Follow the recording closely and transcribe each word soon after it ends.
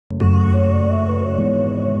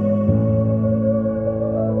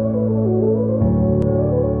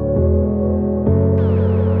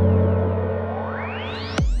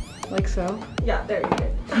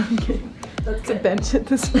much at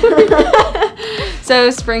this point. So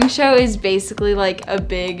Spring Show is basically like a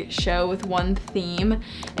big show with one theme,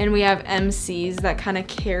 and we have MCs that kind of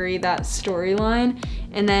carry that storyline,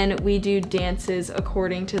 and then we do dances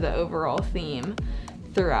according to the overall theme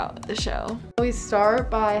throughout the show. We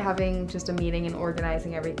start by having just a meeting and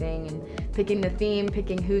organizing everything and picking the theme,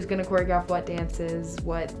 picking who's gonna choreograph what dances,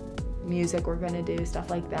 what music we're gonna do, stuff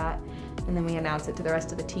like that. And then we announce it to the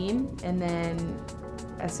rest of the team. And then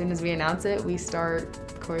as soon as we announce it, we start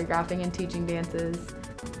choreographing and teaching dances.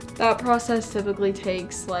 That process typically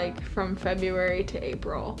takes like from February to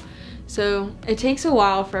April. So it takes a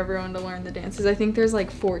while for everyone to learn the dances. I think there's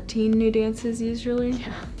like 14 new dances usually.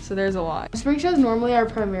 Yeah. So there's a lot. Spring Show is normally our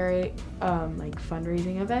primary like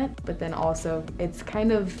fundraising event, but then also it's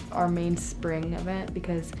kind of our main spring event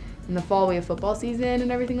because in the fall we have football season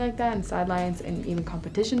and everything like that, and sidelines and even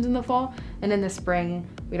competitions in the fall. And in the spring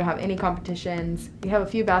we don't have any competitions. We have a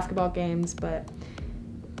few basketball games, but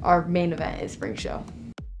our main event is Spring Show.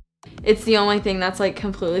 It's the only thing that's like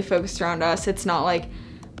completely focused around us. It's not like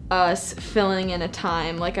us filling in a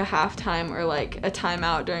time, like a halftime or like a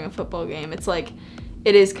timeout during a football game. It's like,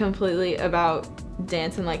 it is completely about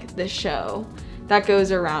dance and like the show that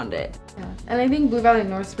goes around it. Yeah. And I think Blue Valley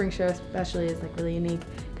North Spring Show especially is like really unique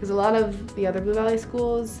because a lot of the other Blue Valley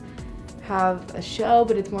schools have a show,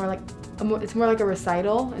 but it's more like a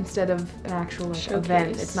recital instead of an actual like,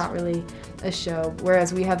 event. It's not really a show,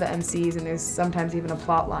 whereas we have the MCs and there's sometimes even a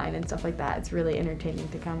plot line and stuff like that. It's really entertaining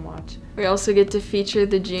to come watch. We also get to feature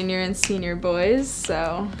the junior and senior boys,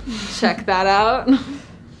 so check that out.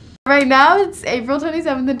 Right now it's April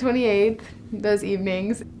 27th and 28th, those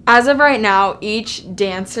evenings. As of right now, each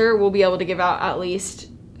dancer will be able to give out at least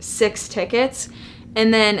 6 tickets,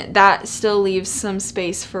 and then that still leaves some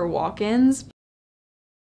space for walk-ins.